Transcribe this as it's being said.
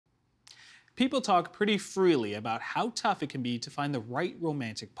People talk pretty freely about how tough it can be to find the right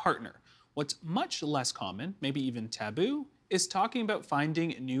romantic partner. What's much less common, maybe even taboo, is talking about finding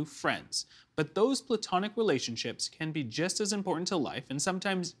new friends. But those platonic relationships can be just as important to life and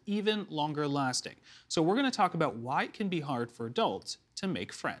sometimes even longer lasting. So we're going to talk about why it can be hard for adults to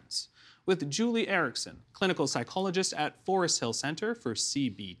make friends. With Julie Erickson, clinical psychologist at Forest Hill Center for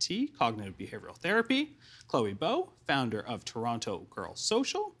CBT, Cognitive Behavioral Therapy, Chloe Bowe, founder of Toronto Girls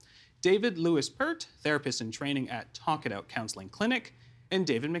Social, David Lewis-Pert, therapist in training at Talk It Out Counseling Clinic, and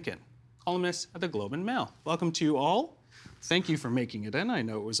David McKinn, columnist at the Globe and Mail. Welcome to you all. Thank you for making it in. I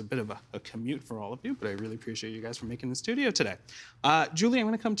know it was a bit of a commute for all of you, but I really appreciate you guys for making the studio today. Julie, I'm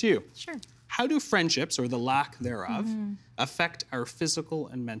going to come to you. Sure. How do friendships, or the lack thereof, affect our physical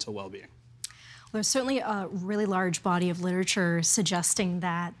and mental well-being? There's certainly a really large body of literature suggesting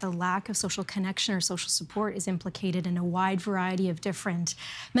that the lack of social connection or social support is implicated in a wide variety of different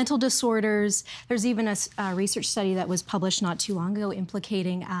mental disorders. There's even a research study that was published not too long ago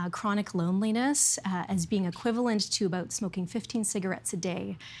implicating chronic loneliness as being equivalent to about smoking 15 cigarettes a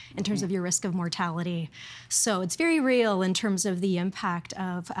day in terms of your risk of mortality. So it's very real in terms of the impact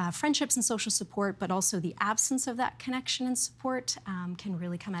of friendships and social support, but also the absence of that connection and support can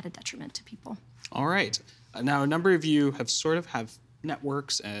really come at a detriment to people. All right. Now, a number of you have have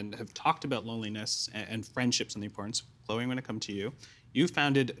networks and have talked about loneliness and friendships and the importance. Chloe, I'm going to come to you. You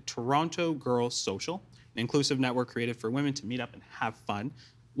founded Toronto Girls Social, an inclusive network created for women to meet up and have fun.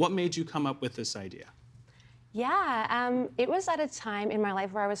 What made you come up with this idea? Yeah, it was at a time in my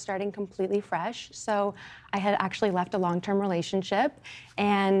life where I was starting completely fresh. So I had actually left a long-term relationship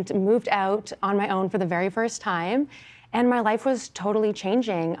and moved out on my own for the very first time. And my life was totally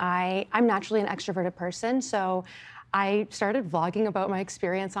changing. I'm naturally an extroverted person, so I started vlogging about my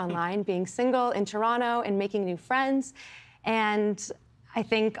experience online, being single in Toronto and making new friends. And I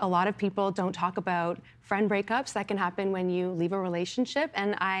think a lot of people don't talk about friend breakups that can happen when you leave a relationship.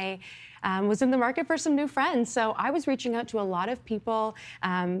 And I was in the market for some new friends. So I was reaching out to a lot of people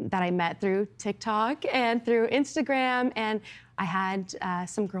that I met through TikTok and through Instagram. And I had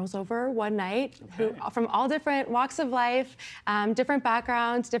some girls over one night who from all different walks of life, different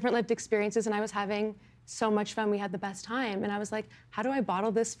backgrounds, different lived experiences, and I was having so much fun. We had the best time. And I was like, how do I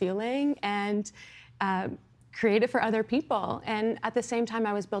bottle this feeling and create it for other people? And at the same time,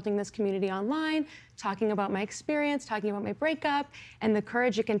 I was building this community online, talking about my experience, talking about my breakup, and the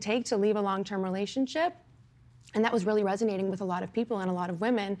courage it can take to leave a long-term relationship. And that was really resonating with a lot of people and a lot of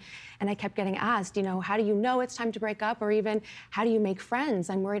women. And I kept getting asked, you know, how do you know it's time to break up? Or even, how do you make friends?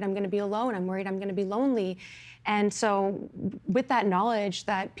 I'm worried I'm going to be alone. I'm worried I'm going to be lonely. And so with that knowledge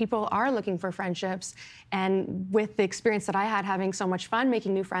that people are looking for friendships, and with the experience that I had having so much fun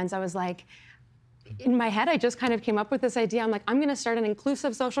making new friends, I was like, in my head, I just kind of came up with this idea. I'm like, I'm going to start an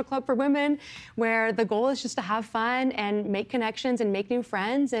inclusive social club for women where the goal is just to have fun and make connections and make new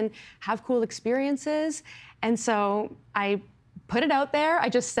friends and have cool experiences. And so I put it out there. I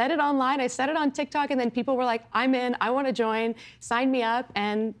just said it online. I said it on TikTok, and then people were like, I'm in, I want to join, sign me up.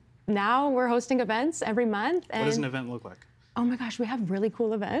 And now we're hosting events every month. And what does an event look like? Oh my gosh, we have really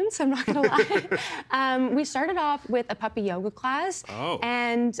cool events, I'm not gonna lie. We started off with a puppy yoga class.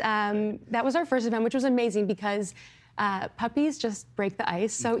 And that was our first event, which was amazing because puppies just break the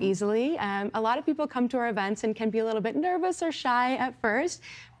ice so easily. A lot of people come to our events and can be a little bit nervous or shy at first,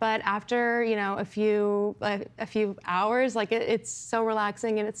 but after a few hours, like it's so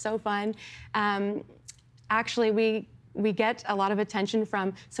relaxing and it's so fun. Actually, we get a lot of attention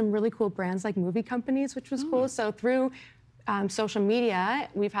from some really cool brands like movie companies, which was cool. So through social media,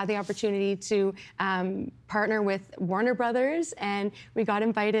 we've had the opportunity to partner with Warner Brothers, and we got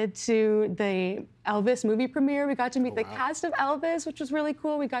invited to the Elvis movie premiere. We got to meet the cast of Elvis, which was really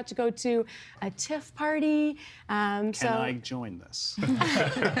cool. We got to go to a TIFF party. Can I join this?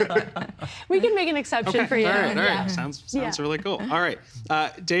 We can make an exception for you. All right, all right. Sounds really cool. All right,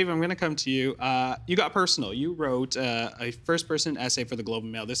 Dave, I'm going to come to you. You got personal. You wrote a first-person essay for the Globe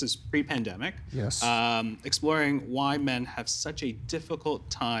and Mail. This is pre-pandemic. Yes. Exploring why men have such a difficult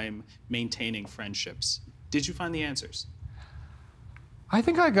time maintaining friendships. Did you find the answers? I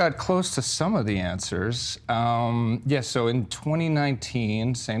think I got close to some of the answers. Yes, so in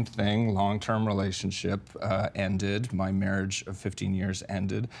 2019, same thing, long-term relationship ended. My marriage of 15 years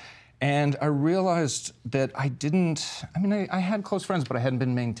ended. And I realized that I had close friends, but I hadn't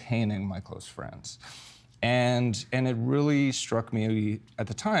been maintaining my close friends. And it really struck me at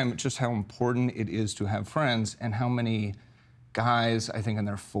the time just how important it is to have friends, and how many guys, I think in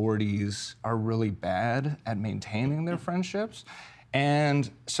their 40s, are really bad at maintaining their friendships. And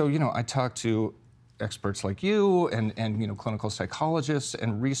so, I talked to experts like you and clinical psychologists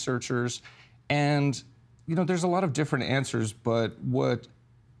and researchers, And, you know, there's a lot of different answers, but what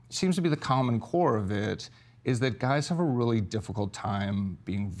seems to be the common core of it is that guys have a really difficult time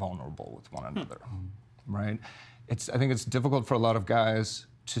being vulnerable with one another, right? I think it's difficult for a lot of guys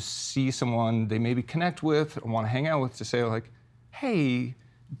to see someone they maybe connect with or want to hang out with to say, like, hey, do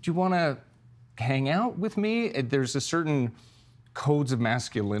you want to hang out with me? There's a certain codes of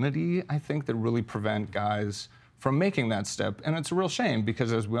masculinity, I think, that really prevent guys from making that step. And it's a real shame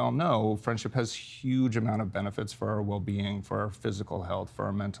because, as we all know, friendship has huge amount of benefits for our well-being, for our physical health, for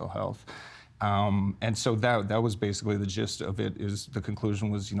our mental health. And so that was basically the gist of it. Is the conclusion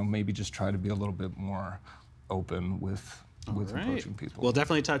was, you know, maybe just try to be a little bit more open with approaching people. We'll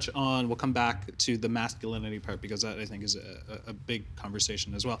definitely touch on, we'll come back to the masculinity part because that I think is a big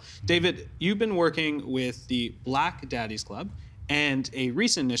conversation as well. David, you've been working with the Black Daddies Club and a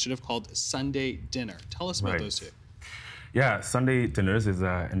recent initiative called Sunday Dinner. Tell us about those two. Yeah, Sunday Dinners is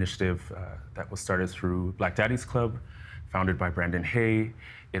an initiative that was started through Black Daddies Club, founded by Brandon Hay.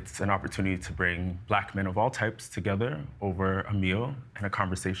 It's an opportunity to bring Black men of all types together over a meal and a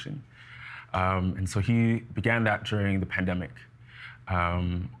conversation. And so he began that during the pandemic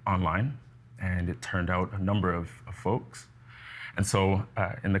online, and it turned out a number of folks. And so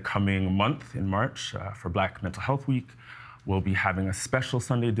in the coming month, in March, for Black Mental Health Week, we'll be having a special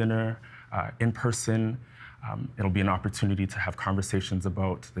Sunday dinner in person. It'll be an opportunity to have conversations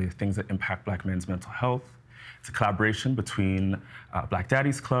about the things that impact Black men's mental health. It's a collaboration between Black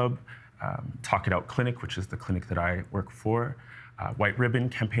Daddies Club, Talk It Out Clinic, which is the clinic that I work for, White Ribbon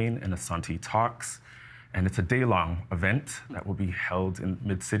Campaign, and Asante Talks. And it's a day-long event that will be held in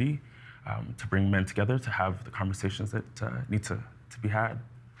Mid-City to bring men together to have the conversations that need to be had.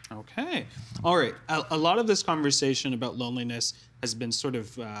 Okay. All right. A lot of this conversation about loneliness has been sort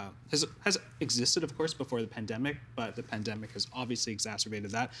of, has existed, of course, before the pandemic, but the pandemic has obviously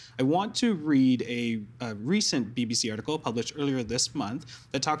exacerbated that. I want to read a recent BBC article published earlier this month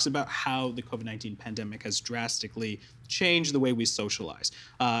that talks about how the COVID-19 pandemic has drastically changed the way we socialize,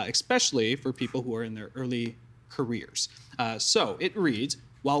 especially for people who are in their early careers. So it reads,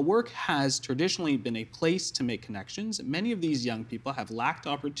 while work has traditionally been a place to make connections, many of these young people have lacked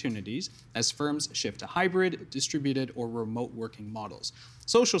opportunities as firms shift to hybrid, distributed, or remote working models.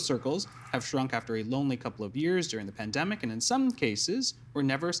 Social circles have shrunk after a lonely couple of years during the pandemic, and in some cases, were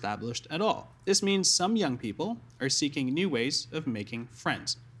never established at all. This means some young people are seeking new ways of making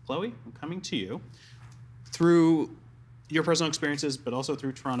friends. Chloe, I'm coming to you. Through your personal experiences, but also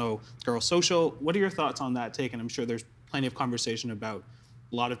through Toronto Girls Social, what are your thoughts on that take? And I'm sure there's plenty of conversation about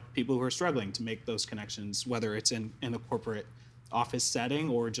a lot of people who are struggling to make those connections, whether it's in a corporate office setting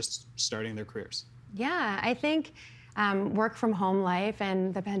or just starting their careers. Yeah, I think work from home life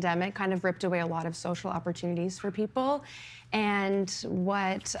and the pandemic kind of ripped away a lot of social opportunities for people. And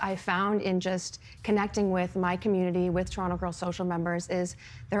what I found in just connecting with my community, with Toronto Girls Social members, is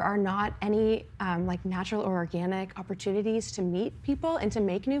there are not any like natural or organic opportunities to meet people and to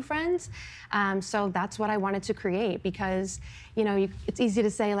make new friends. So that's what I wanted to create, because you know, it's easy to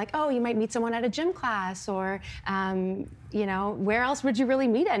say like, oh, you might meet someone at a gym class, or you know, where else would you really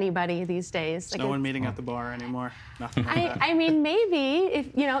meet anybody these days? Like no one meeting at the bar anymore. Nothing like that. I mean, maybe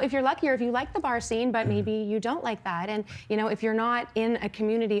if you're lucky, or if you like the bar scene, but maybe you don't like that. And you know, if you're not in a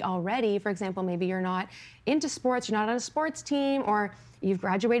community already, for example, maybe you're not into sports, you're not on a sports team, or you've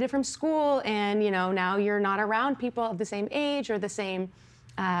graduated from school and you know, now you're not around people of the same age or the same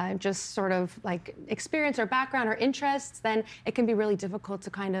just sort of like experience or background or interests, then it can be really difficult to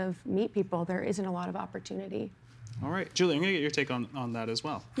kind of meet people. There isn't a lot of opportunity. All right, Julie, I'm gonna get your take on that as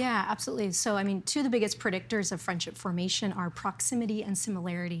well. Yeah, absolutely. So, I mean, two of the biggest predictors of friendship formation are proximity and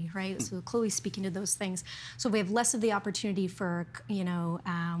similarity, right? So Chloe's speaking to those things. So we have less of the opportunity for, you know,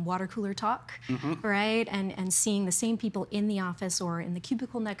 water cooler talk, right? And seeing the same people in the office or in the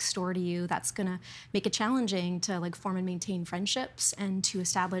cubicle next door to you, that's gonna make it challenging to like form and maintain friendships and to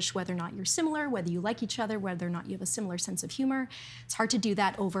establish whether or not you're similar, whether you like each other, whether or not you have a similar sense of humor. It's hard to do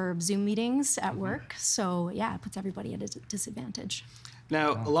that over Zoom meetings at work. So yeah, it puts everybody at a disadvantage.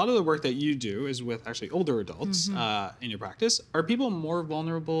 Now, a lot of the work that you do is with actually older adults in your practice. Are people more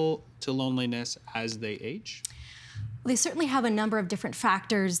vulnerable to loneliness as they age? They certainly have a number of different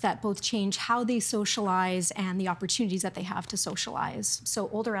factors that both change how they socialize and the opportunities that they have to socialize.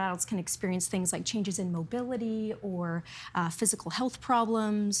 So older adults can experience things like changes in mobility or physical health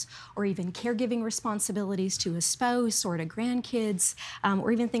problems, or even caregiving responsibilities to a spouse or to grandkids,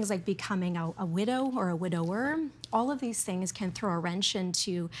 or even things like becoming a widow or a widower. All of these things can throw a wrench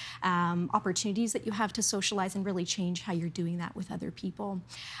into opportunities that you have to socialize and really change how you're doing that with other people.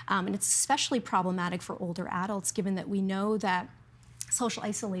 And it's especially problematic for older adults, given that we know that social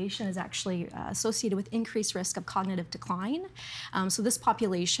isolation is actually associated with increased risk of cognitive decline. So this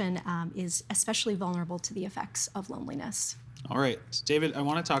population is especially vulnerable to the effects of loneliness. All right, so David, I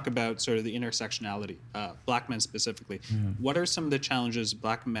want to talk about sort of the intersectionality, Black men specifically. What are some of the challenges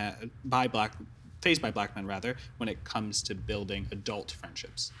faced by Black men rather, when it comes to building adult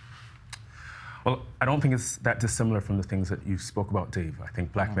friendships? Well, I don't think it's that dissimilar from the things that you spoke about, Dave. I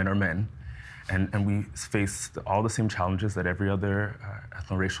think Black men are men, and we face all the same challenges that every other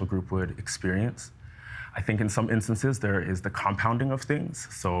ethno-racial group would experience. I think in some instances there is the compounding of things.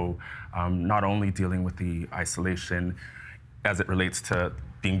 So not only dealing with the isolation as it relates to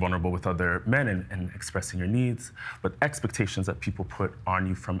being vulnerable with other men and expressing your needs, but expectations that people put on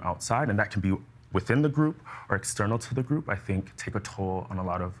you from outside, and that can be within the group or external to the group, I think take a toll on a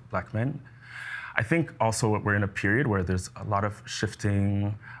lot of Black men. I think also we're in a period where there's a lot of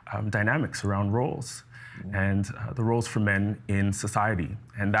shifting dynamics around roles and the roles for men in society.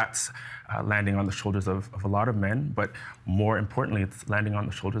 And that's landing on the shoulders of a lot of men, but more importantly, it's landing on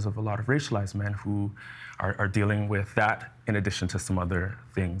the shoulders of a lot of racialized men who are dealing with that in addition to some other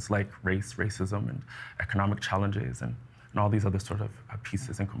things like race, racism, and economic challenges, and all these other sort of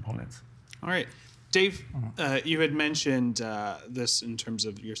pieces and components. All right. Dave, you had mentioned this in terms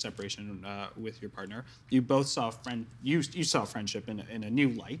of your separation with your partner. You both saw you saw friendship in a new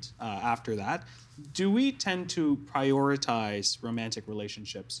light after that. Do we tend to prioritize romantic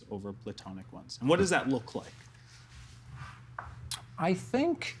relationships over platonic ones? And what does that look like? I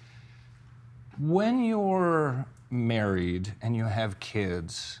think when you're married and you have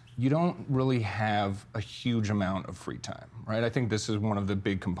kids, you don't really have a huge amount of free time, right? I think this is one of the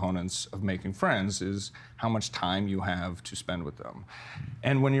big components of making friends is how much time you have to spend with them.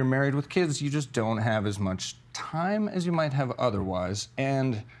 And when you're married with kids, you just don't have as much time as you might have otherwise.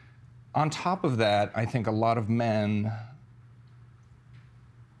 And on top of that, I think a lot of men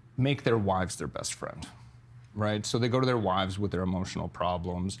make their wives their best friend, right? So they go to their wives with their emotional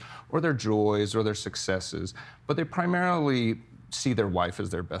problems or their joys or their successes, but they primarily see their wife as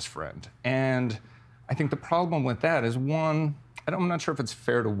their best friend. And I think the problem with that is, one, I'm not sure if it's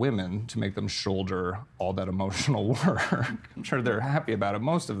fair to women to make them shoulder all that emotional work. I'm sure they're happy about it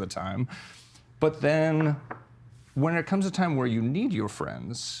most of the time. But then when it comes a time where you need your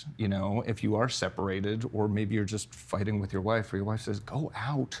friends, you know, if you are separated or maybe you're just fighting with your wife or your wife says, go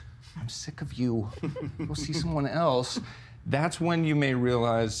out, I'm sick of you, go see someone else, that's when you may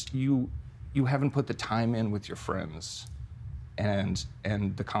realize you haven't put the time in with your friends and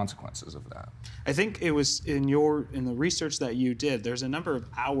the consequences of that. I think it was in the research that you did, there's a number of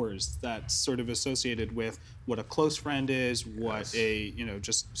hours that's sort of associated with what a close friend is, what a,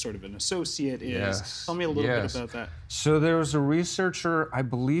 just sort of an associate is. Yes. Tell me a little bit about that. So there was a researcher, I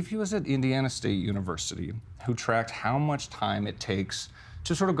believe he was at Indiana State University, who tracked how much time it takes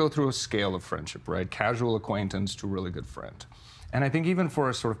to sort of go through a scale of friendship, right? Casual acquaintance to really good friend. And I think even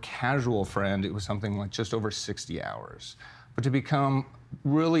for a sort of casual friend, it was something like just over 60 hours. But to become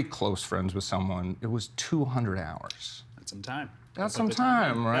really close friends with someone, it was 200 hours. That's some time. That's some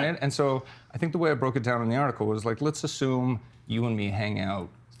time, right? Yeah. And so I think the way I broke it down in the article was like, let's assume you and me hang out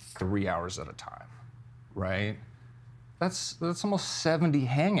 3 hours at a time, right? That's almost 70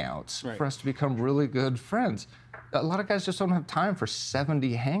 hangouts for us to become really good friends. A lot of guys just don't have time for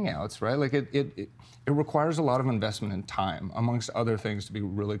 70 hangouts, right? Like it requires a lot of investment in time, amongst other things, to be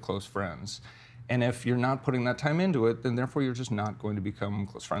really close friends. And if you're not putting that time into it, then therefore you're just not going to become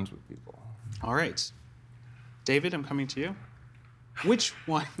close friends with people. All right. David, I'm coming to you. Which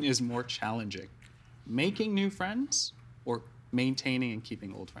one is more challenging? Making new friends or maintaining and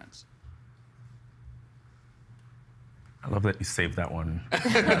keeping old friends? I love that you saved that one.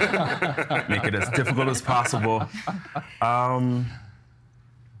 Make it as difficult as possible.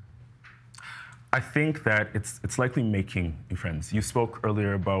 I think that it's likely making new friends. You spoke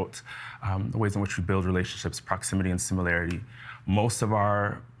earlier about the ways in which we build relationships, proximity and similarity. Most of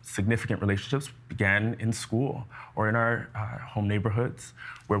our significant relationships began in school or in our home neighborhoods,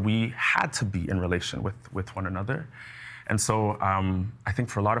 where we had to be in relation with one another. And so I think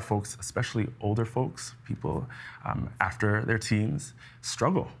for a lot of folks, especially older folks, people after their teens,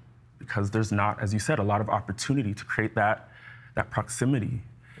 struggle because there's not, as you said, a lot of opportunity to create that proximity.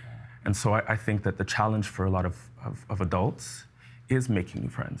 And so I think that the challenge for a lot of adults is making new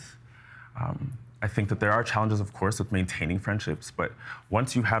friends. I think that there are challenges, of course, with maintaining friendships, but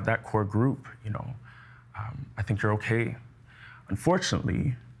once you have that core group, I think you're okay.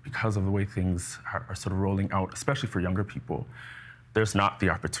 Unfortunately, because of the way things are sort of rolling out, especially for younger people, there's not the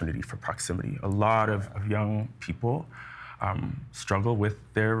opportunity for proximity. A lot of young people struggle with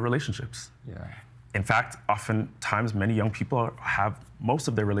their relationships. Yeah. In fact, oftentimes many young people have, most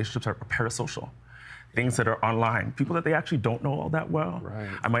of their relationships are parasocial. Things that are online, people that they actually don't know all that well. Right.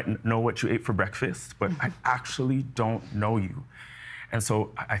 I might know what you ate for breakfast, but I actually don't know you. And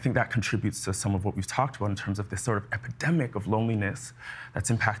so I think that contributes to some of what we've talked about in terms of this sort of epidemic of loneliness that's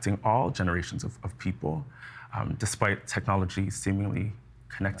impacting all generations of people, despite technology seemingly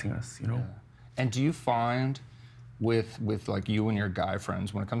connecting us, you know? Yeah. And do you find with like you and your guy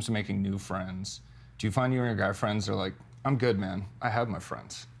friends, when it comes to making new friends, do you find you and your guy friends are like, I'm good, man, I have my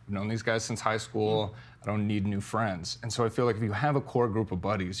friends. I've known these guys since high school. I don't need new friends. And so I feel like if you have a core group of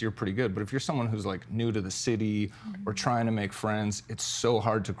buddies, you're pretty good. But if you're someone who's like new to the city or trying to make friends, it's so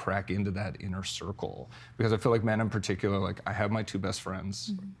hard to crack into that inner circle. Because I feel like men in particular, like I have my two best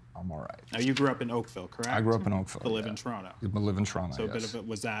friends, I'm all right. Now, you grew up in Oakville, correct? I grew up in Oakville. To live in Toronto. I live in Toronto, So yes.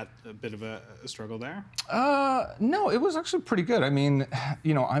 was that a bit of a struggle there? No, it was actually pretty good. I mean,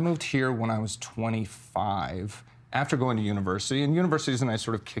 you know, I moved here when I was 25 after going to university. And university is a nice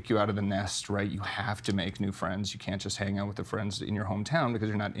sort of kick you out of the nest, right? You have to make new friends. You can't just hang out with the friends in your hometown because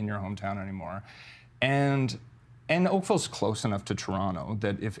you're not in your hometown anymore. And Oakville's close enough to Toronto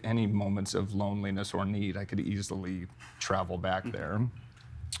that if any moments of loneliness or need, I could easily travel back there.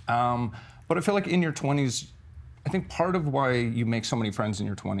 But I feel like in your 20s, I think part of why you make so many friends in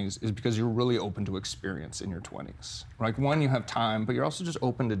your 20s is because you're really open to experience in your 20s. Like, one, you have time, but you're also just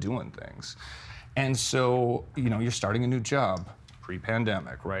open to doing things. And so, you know, you're starting a new job,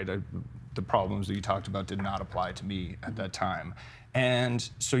 pre-pandemic, right? The problems that you talked about did not apply to me at that time. And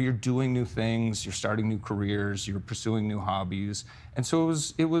so you're doing new things, you're starting new careers, you're pursuing new hobbies. And so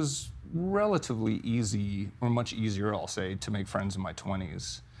it was relatively easy, or much easier, I'll say, to make friends in my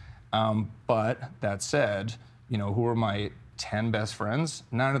 20s. But that said, you know, who are my 10 best friends?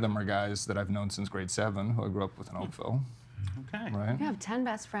 None of them are guys that I've known since grade 7, who I grew up with in Oakville. Okay. Right? You have 10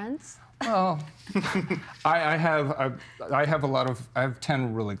 best friends? Well, I have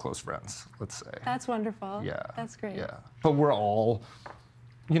 10 really close friends, let's say. That's wonderful. Yeah. That's great. Yeah. But we're all,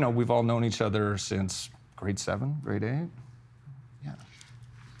 you know, we've all known each other since grade 7, grade 8. Yeah.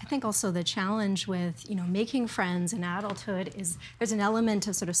 I think also the challenge with, you know, making friends in adulthood is there's an element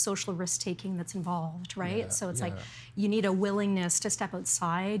of sort of social risk-taking that's involved, right? Yeah, So it's yeah. like you need a willingness to step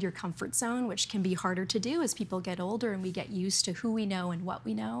outside your comfort zone, which can be harder to do as people get older and we get used to who we know and what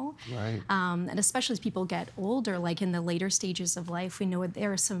we know. Right. And especially as people get older, like in the later stages of life, we know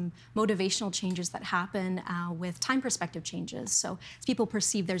there are some motivational changes that happen with time perspective changes. So as people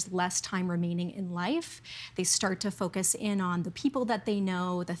perceive there's less time remaining in life, they start to focus in on the people that they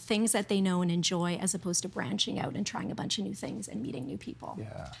know, the things that they know and enjoy, as opposed to branching out and trying a bunch of new things and meeting new people.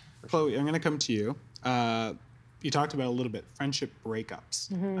 Yeah. Chloe, I'm going to come to you. You talked about a little bit friendship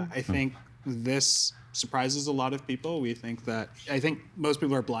breakups. I think this surprises a lot of people. I think most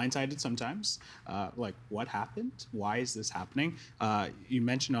people are blindsided sometimes. Like, what happened? Why is this happening? You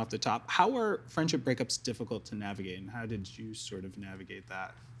mentioned off the top, how are friendship breakups difficult to navigate, and how did you sort of navigate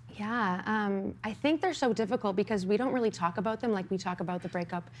that? Yeah, I think they're so difficult because we don't really talk about them like we talk about the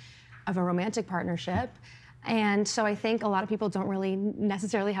breakup of a romantic partnership. And so I think a lot of people don't really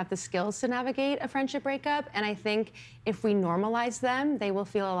necessarily have the skills to navigate a friendship breakup. And I think if we normalize them, they will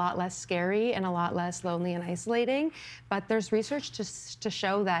feel a lot less scary and a lot less lonely and isolating. But there's research to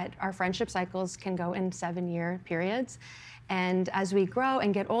show that our friendship cycles can go in 7-year periods. And as we grow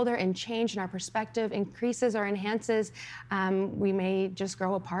and get older and change and our perspective increases or enhances, we may just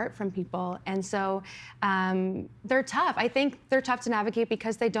grow apart from people. And so they're tough. I think they're tough to navigate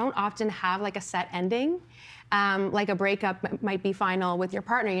because they don't often have like a set ending. Like a breakup might be final with your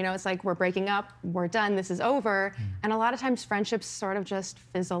partner. You know, it's like, we're breaking up, we're done, this is over. And a lot of times friendships sort of just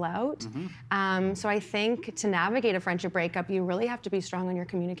fizzle out. So I think to navigate a friendship breakup, you really have to be strong on your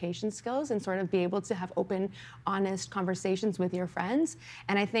communication skills and sort of be able to have open, honest conversations with your friends.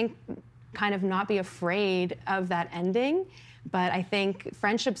 And I think kind of not be afraid of that ending. But I think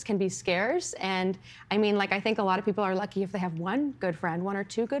friendships can be scarce. And I mean, like, I think a lot of people are lucky if they have one good friend, 1 or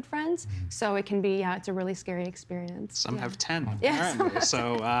 2 good friends. So it can be, yeah, it's a really scary experience. Some have 10, Yes. apparently.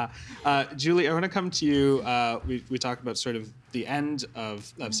 So, Julie, I want to come to you. We talked about sort of the end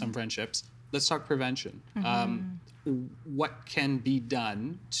of some friendships. Let's talk prevention. What can be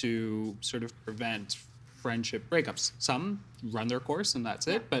done to sort of prevent friendship breakups? Some run their course and that's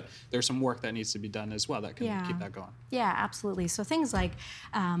it, but there's some work that needs to be done as well that can keep that going. Yeah, absolutely. So things like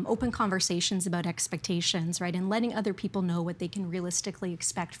open conversations about expectations, right, and letting other people know what they can realistically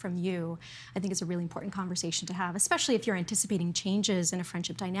expect from you, I think is a really important conversation to have, especially if you're anticipating changes in a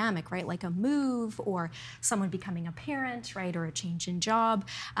friendship dynamic, right, like a move or someone becoming a parent, right, or a change in job.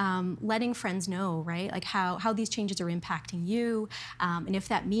 Letting friends know, right, like how these changes are impacting you, and if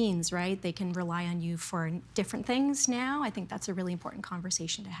that means, right, they can rely on you for different things now. I think that's a really important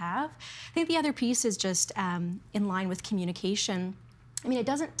conversation to have. I think the other piece is just in line with communication. I mean, it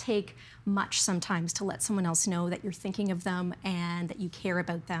doesn't take much sometimes to let someone else know that you're thinking of them and that you care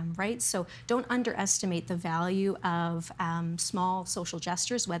about them, right? So don't underestimate the value of small social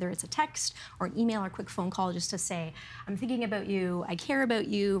gestures, whether it's a text or an email or a quick phone call, just to say, I'm thinking about you, I care about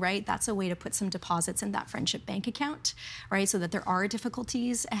you, right? That's a way to put some deposits in that friendship bank account, right? So that there are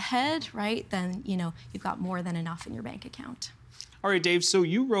difficulties ahead, right? Then, you know, you've got more than enough in your bank account. All right, Dave, so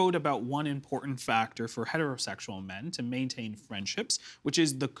you wrote about one important factor for heterosexual men to maintain friendships, which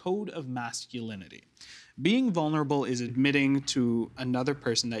is the code of masculinity. Being vulnerable is admitting to another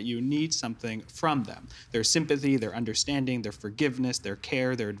person that you need something from them. Their sympathy, their understanding, their forgiveness, their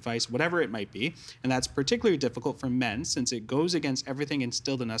care, their advice, whatever it might be. And that's particularly difficult for men since it goes against everything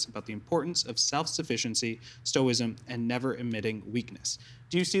instilled in us about the importance of self-sufficiency, stoicism, and never admitting weakness.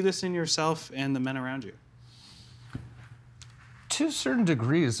 Do you see this in yourself and the men around you? To certain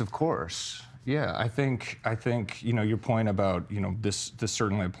degrees, of course. Yeah, I think you know, your point about, you know, this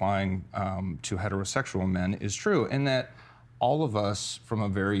certainly applying to heterosexual men is true, in that all of us from a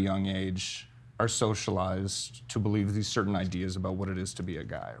very young age are socialized to believe these certain ideas about what it is to be a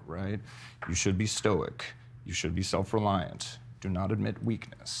guy, right? You should be stoic, you should be self-reliant, do not admit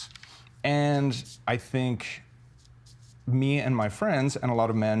weakness. And I think me and my friends, and a lot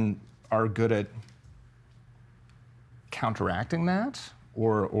of men, are good at counteracting that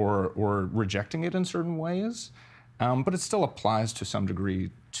or rejecting it in certain ways, but it still applies to some degree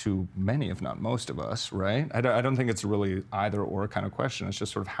to many, if not most of us, right? I don't think it's really either or kind of question. It's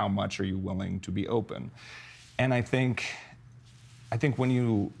just sort of how much are you willing to be open? And I think when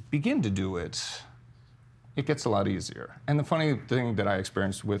you begin to do it, it gets a lot easier. And the funny thing that I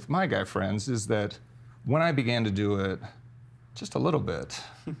experienced with my guy friends is that when I began to do it just a little bit,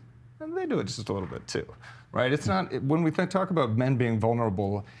 and they do it just a little bit too, right? It's not, when we talk about men being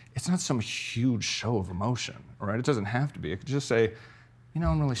vulnerable, it's not some huge show of emotion, right? It doesn't have to be. It could just say, you know,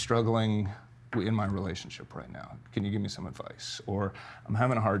 I'm really struggling in my relationship right now. Can you give me some advice? Or I'm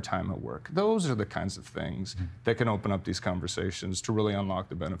having a hard time at work. Those are the kinds of things that can open up these conversations to really unlock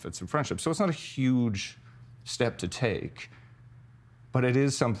the benefits of friendship. So it's not a huge step to take, but it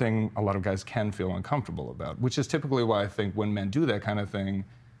is something a lot of guys can feel uncomfortable about, which is typically why I think when men do that kind of thing,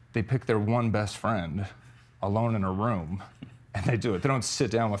 they pick their one best friend alone in a room, and they do it. They don't sit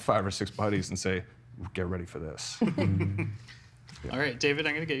down with 5 or 6 buddies and say, get ready for this. All right, David,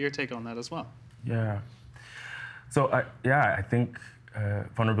 I'm going to get your take on that as well. Yeah. So, I think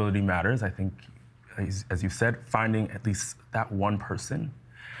vulnerability matters. I think, as you said, finding at least that one person.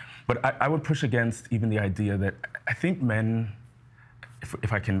 But I would push against even the idea that I think men,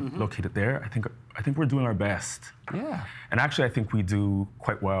 if I can locate it there, I think we're doing our best. Yeah. And actually, I think we do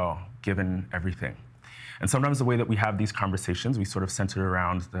quite well, given everything. And sometimes the way that we have these conversations, we sort of center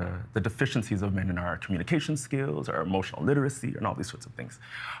around the deficiencies of men in our communication skills, our emotional literacy, and all these sorts of things,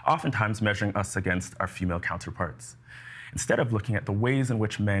 oftentimes measuring us against our female counterparts. Instead of looking at the ways in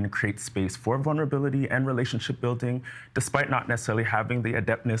which men create space for vulnerability and relationship building, despite not necessarily having the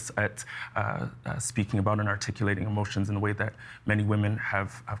adeptness at speaking about and articulating emotions in the way that many women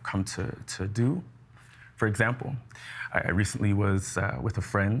have come to do. For example, I recently was with a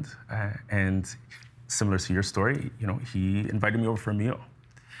friend, and similar to your story, you know, he invited me over for a meal.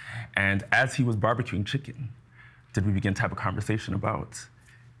 And as he was barbecuing chicken, did we begin to have a conversation about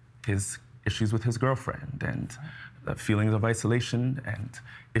his issues with his girlfriend and feelings of isolation and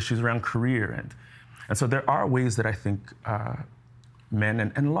issues around career. And so there are ways that I think men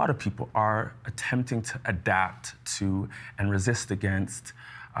and a lot of people are attempting to adapt to and resist against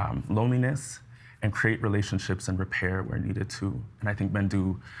loneliness and create relationships and repair where needed to. And I think men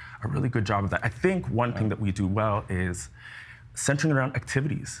do a really good job of that. I think one thing that we do well is centering around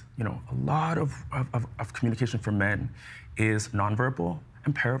activities. You know, a lot of communication for men is nonverbal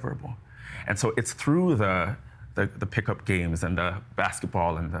and paraverbal. And so it's through the pickup games and the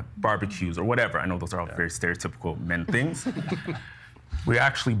basketball and the barbecues or whatever. I know those are all very stereotypical men things. We're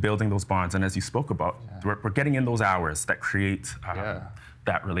actually building those bonds. And as you spoke about, we're getting in those hours that create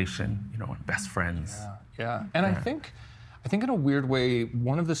that relation, you know, best friends. Yeah. And I think I think in a weird way,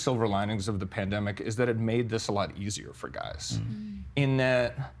 one of the silver linings of the pandemic is that it made this a lot easier for guys. In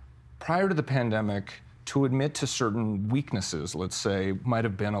that, prior to the pandemic, to admit to certain weaknesses, let's say, might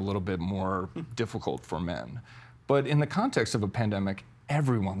have been a little bit more difficult for men. But in the context of a pandemic,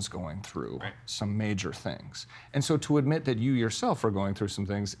 everyone's going through some major things. And so to admit that you yourself are going through some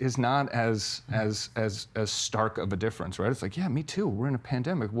things is not as stark of a difference, right? It's like, yeah, me too, we're in a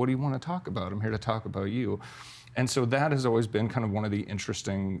pandemic. What do you want to talk about? I'm here to talk about you. And so that has always been kind of one of the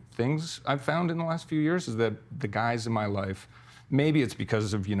interesting things I've found in the last few years, is that the guys in my life, maybe it's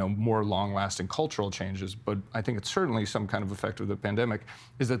because of, more long-lasting cultural changes, but I think it's certainly some kind of effect of the pandemic,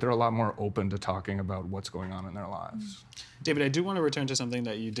 is that they're a lot more open to talking about what's going on in their lives. David, I do want to return to something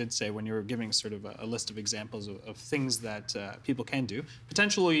that you did say when you were giving sort of a list of examples of things that people can do.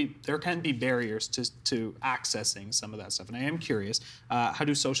 Potentially, there can be barriers to accessing some of that stuff. And I am curious, how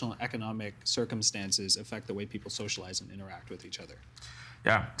do social and economic circumstances affect the way people socialize and interact with each other?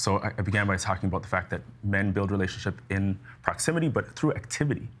 Yeah, so I began by talking about the fact that men build relationship in proximity, but through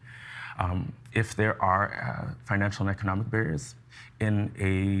activity. If there are financial and economic barriers in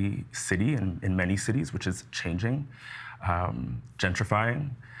a city, and in many cities, which is changing,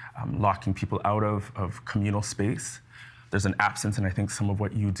 gentrifying, locking people out of communal space, there's an absence, and I think some of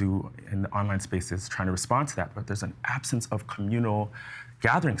what you do in the online space is trying to respond to that, but there's an absence of communal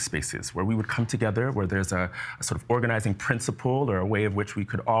gathering spaces where we would come together, where there's a sort of organizing principle or a way of which we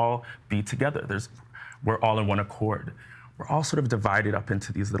could all be together. We're all in one accord. We're all sort of divided up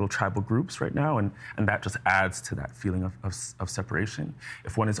into these little tribal groups right now, and that just adds to that feeling of separation.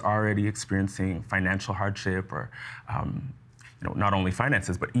 If one is already experiencing financial hardship or not only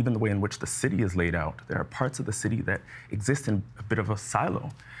finances, but even the way in which the city is laid out, there are parts of the city that exist in a bit of a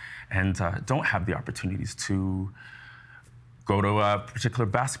silo and don't have the opportunities to go to a particular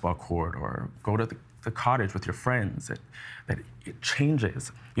basketball court or go to the cottage with your friends. That it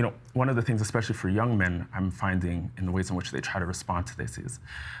changes. One of the things, especially for young men, I'm finding in the ways in which they try to respond to this is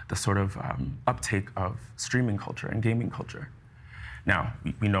the sort of uptake of streaming culture and gaming culture. Now,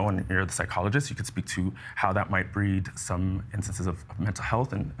 we know, and you're the psychologist, you could speak to how that might breed some instances of mental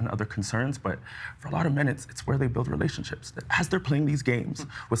health and other concerns, but for a lot of men, it's where they build relationships. That as they're playing these games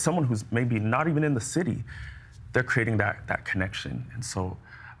with someone who's maybe not even in the city, they're creating that connection. And so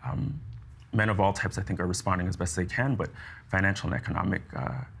men of all types, I think, are responding as best they can, but financial and economic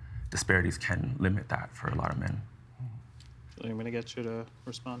disparities can limit that for a lot of men. I'm going to get you to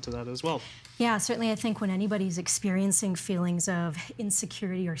respond to that as well. Yeah, certainly I think when anybody's experiencing feelings of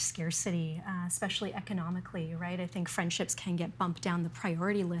insecurity or scarcity, especially economically, right, I think friendships can get bumped down the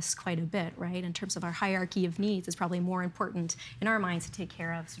priority list quite a bit, right? In terms of our hierarchy of needs, it's probably more important in our minds to take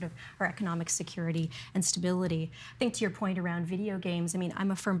care of sort of our economic security and stability. I think to your point around video games, I mean,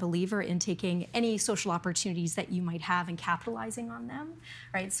 I'm a firm believer in taking any social opportunities that you might have and capitalizing on them,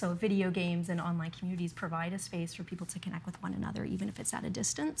 right? So video games and online communities provide a space for people to connect with one another, even if it's at a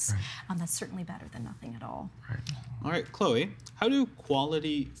distance. Right. That's certainly better than nothing at all. Right. All right, Chloe, how do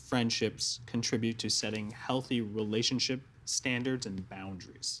quality friendships contribute to setting healthy relationship standards and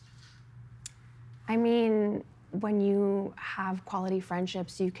boundaries? I mean, when you have quality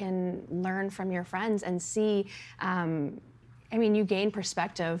friendships, you can learn from your friends and see you gain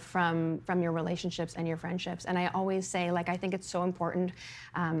perspective from your relationships and your friendships. And I always say, I think it's so important,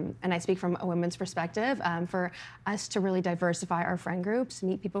 and I speak from a women's perspective, for us to really diversify our friend groups,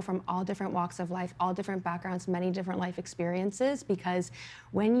 meet people from all different walks of life, all different backgrounds, many different life experiences, because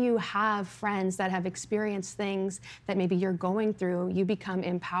when you have friends that have experienced things that maybe you're going through, you become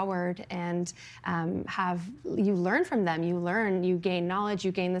empowered and you learn from them. You gain knowledge,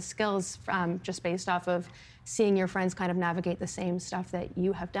 you gain the skills just based off of seeing your friends kind of navigate the same stuff that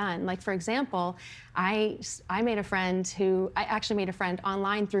you have done. Like, for example, I actually made a friend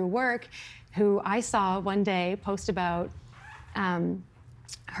online through work who I saw one day post about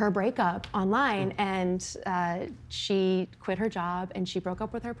her breakup online, and she quit her job and she broke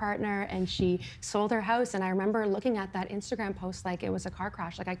up with her partner and she sold her house. And I remember looking at that Instagram post like it was a car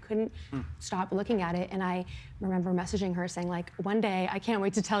crash. Like, I couldn't stop looking at it. And I remember messaging her saying, like, one day I can't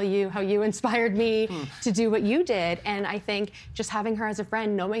wait to tell you how you inspired me to do what you did. And I think just having her as a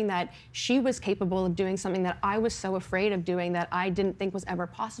friend, knowing that she was capable of doing something that I was so afraid of doing that I didn't think was ever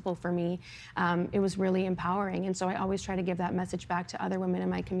possible for me, it was really empowering. And so I always try to give that message back to other women in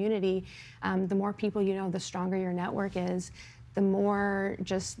my community. The more people you know, the stronger your network is, the more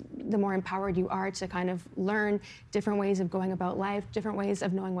empowered you are to kind of learn different ways of going about life, different ways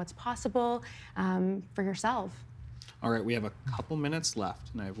of knowing what's possible for yourself. All right, we have a couple minutes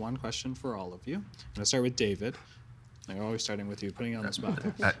left, and I have one question for all of you. I'm going to start with David. I'm always starting with you, putting you on the spot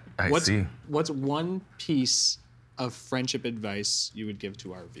there. I see. What's one piece of friendship advice you would give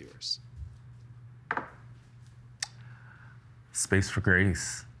to our viewers? Space for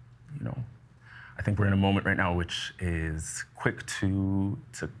grace. You know, I think we're in a moment right now which is quick to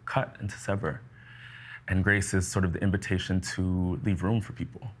cut and to sever. And grace is sort of the invitation to leave room for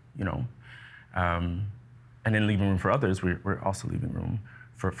people, you know. And in leaving room for others, we're also leaving room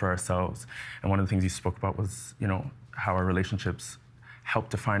for ourselves. And one of the things you spoke about was, you know, how our relationships help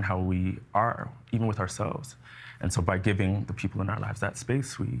define how we are, even with ourselves. And so by giving the people in our lives that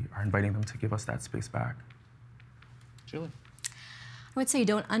space, we are inviting them to give us that space back. Julie? I would say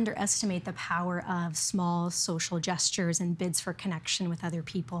don't underestimate the power of small social gestures and bids for connection with other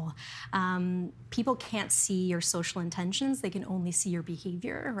people. People can't see your social intentions, they can only see your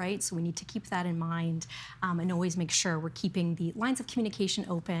behavior, right? So we need to keep that in mind and always make sure we're keeping the lines of communication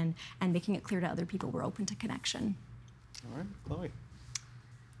open and making it clear to other people we're open to connection. All right, Chloe.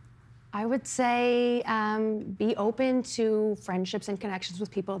 I would say be open to friendships and connections with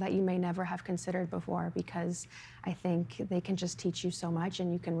people that you may never have considered before, because I think they can just teach you so much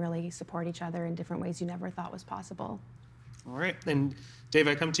and you can really support each other in different ways you never thought was possible. All right, and Dave,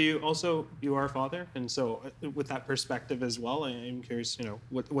 I come to you. Also, you are a father, and so with that perspective as well, I'm curious, you know,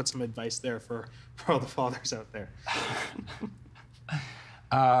 what's some advice there for all the fathers out there?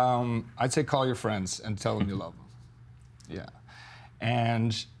 I'd say call your friends and tell them you love them. Yeah,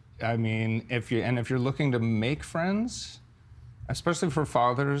 and I mean, if you're looking to make friends, especially for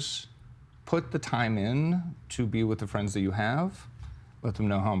fathers, put the time in to be with the friends that you have. Let them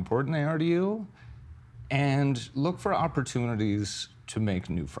know how important they are to you, and look for opportunities to make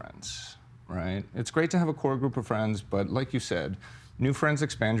new friends, right? It's great to have a core group of friends, but like you said, new friends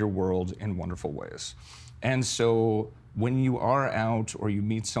expand your world in wonderful ways. And so when you are out or you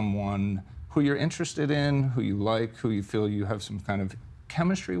meet someone who you're interested in, who you like, who you feel you have some kind of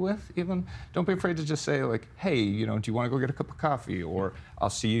chemistry with, even, don't be afraid to just say, like, hey, you know, do you want to go get a cup of coffee? Or I'll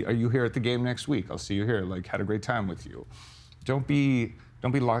see you, are you here at the game next week? I'll see you here, like, had a great time with you. Don't be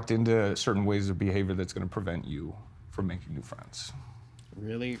locked into certain ways of behavior that's going to prevent you from making new friends.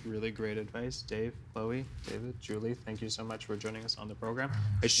 Really, really great advice. Dave, Chloe, David, Julie, thank you so much for joining us on the program.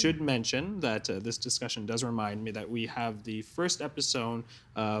 I should mention that this discussion does remind me that we have the first episode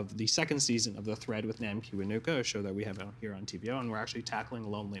of the second season of The Thread with Nam Kiwanuka, a show that we have out here on TVO, and we're actually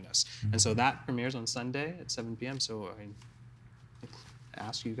tackling loneliness. And so that premieres on Sunday at 7 p.m. So I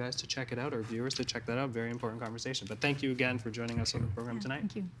ask you guys to check it out, or viewers to check that out. Very important conversation. But thank you again for joining us on the program tonight.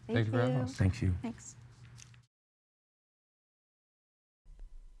 Thank you. Thank you very much. Thank you. Thanks.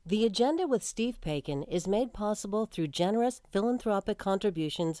 The Agenda with Steve Paikin is made possible through generous philanthropic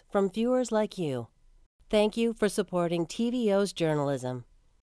contributions from viewers like you. Thank you for supporting TVO's journalism.